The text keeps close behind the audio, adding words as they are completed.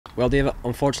Well, David,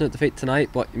 unfortunate defeat tonight,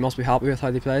 but you must be happy with how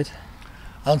they played.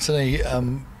 Anthony,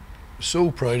 I'm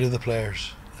so proud of the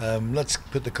players. Let's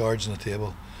put the cards on the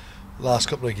table. Last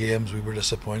couple of games we were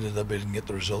disappointed that we didn't get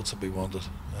the results that we wanted.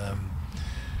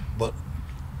 But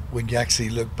when you actually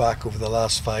look back over the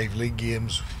last 5 league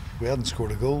games, we hadn't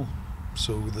scored a goal.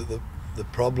 So the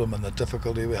problem and the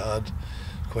difficulty we had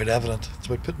quite evident. It's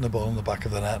about putting the ball in the back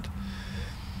of the net.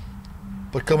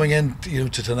 But coming in, to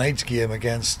tonight's game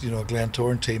against, a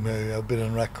Glentoran team who I've been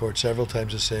on record several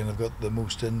times as saying they've got the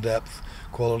most in-depth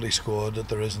quality squad that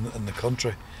there is in the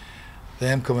country.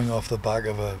 Them coming off the back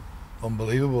of a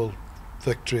unbelievable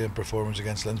victory and performance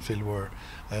against Linfield, where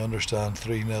I understand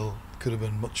 3-0 could have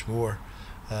been much more.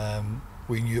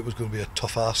 We knew it was going to be a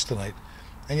tough ask tonight,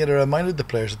 and yet I reminded the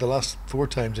players that the last 4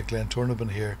 times that Glentoran have been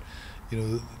here,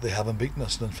 they haven't beaten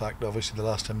us. And in fact, obviously the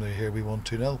last time they were here we won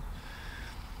 2-0.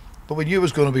 But we knew it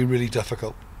was going to be really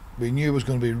difficult. We knew it was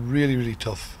going to be really, really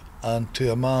tough. And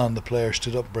to a man, the players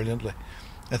stood up brilliantly.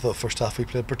 I thought first half we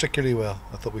played particularly well.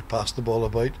 I thought we passed the ball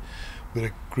about. We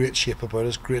had a great shape about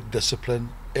us, great discipline.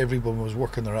 Everyone was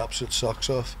working their absolute socks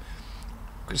off.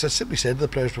 Because I simply said to the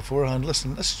players beforehand,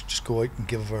 listen, let's just go out and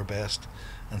give our best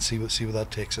and see where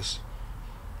that takes us.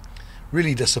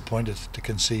 Really disappointed to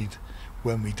concede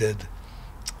when we did.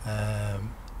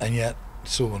 And yet,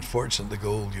 so unfortunate the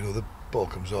goal, the ball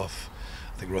comes off,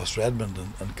 I think, Ross Redmond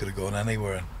and could have gone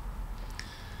anywhere. And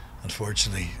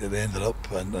unfortunately, it ended up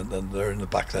and they're in the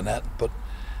back of the net. But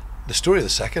the story of the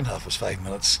second half was 5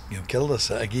 minutes, killed us.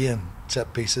 Again,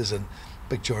 set pieces and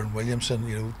big Jordan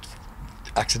Williamson,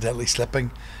 accidentally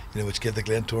slipping, which gave the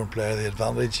Glentoran player the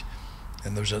advantage.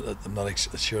 And there's I'm not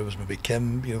sure it was maybe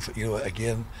Kim,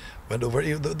 again went over.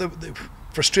 The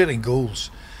frustrating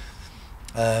goals.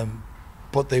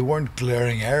 But they weren't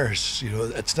glaring errors.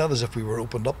 It's not as if we were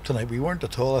opened up tonight. We weren't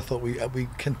at all. I thought we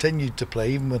continued to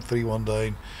play even with 3-1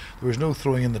 down. There was no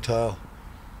throwing in the towel.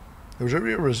 There was a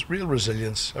real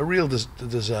resilience, a real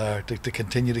desire to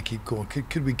continue to keep going.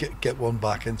 Could we get one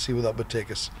back and see where that would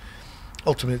take us?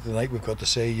 Ultimately tonight we've got to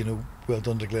say, well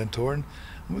done to Glentoran,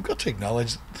 and we've got to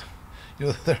acknowledge,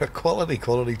 they're a quality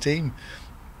team.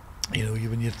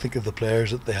 When you think of the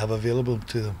players that they have available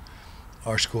to them,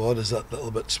 our squad is that little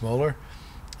bit smaller.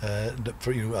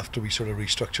 After we sort of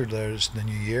restructured there in the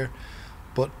new year,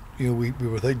 but we were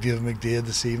without David McDade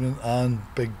this evening and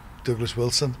big Douglas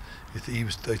Wilson. He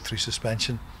was out through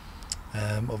suspension.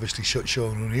 Obviously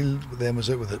Sean O'Neill then was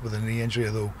out with a knee injury,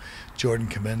 although Jordan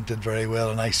came in, did very well,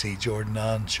 and I see Jordan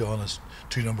and Sean as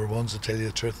 2 number ones, to tell you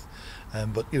the truth.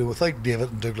 But without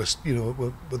David and Douglas,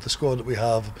 with the squad that we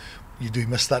have, you do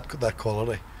miss that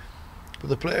quality. But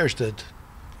the players did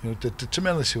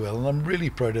tremendously well, and I'm really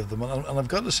proud of them. And I've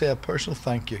got to say a personal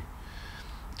thank you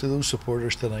to those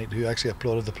supporters tonight who actually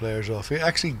applauded the players off, who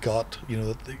actually got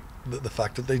the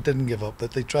fact that they didn't give up,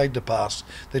 that they tried to pass,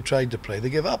 they tried to play,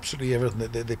 they gave absolutely everything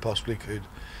that they possibly could.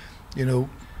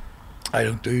 I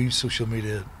don't do social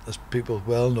media, as people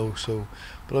well know,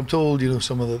 but I'm told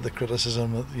some of the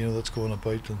criticism that's going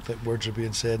about, and words are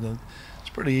being said, and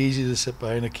it's pretty easy to sit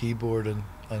behind a keyboard and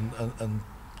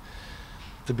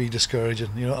to be discouraging,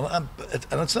 and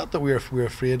it's not that we're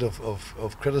afraid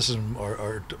of criticism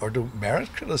or don't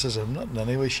merit criticism, not in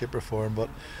any way, shape or form. But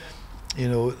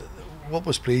what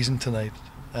was pleasing tonight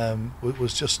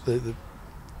was just the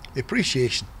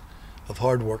appreciation of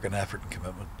hard work and effort and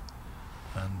commitment.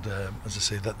 And as I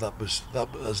say, that was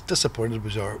as disappointed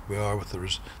as we are with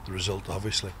the result.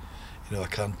 Obviously, I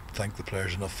can't thank the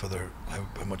players enough for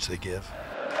how much they gave.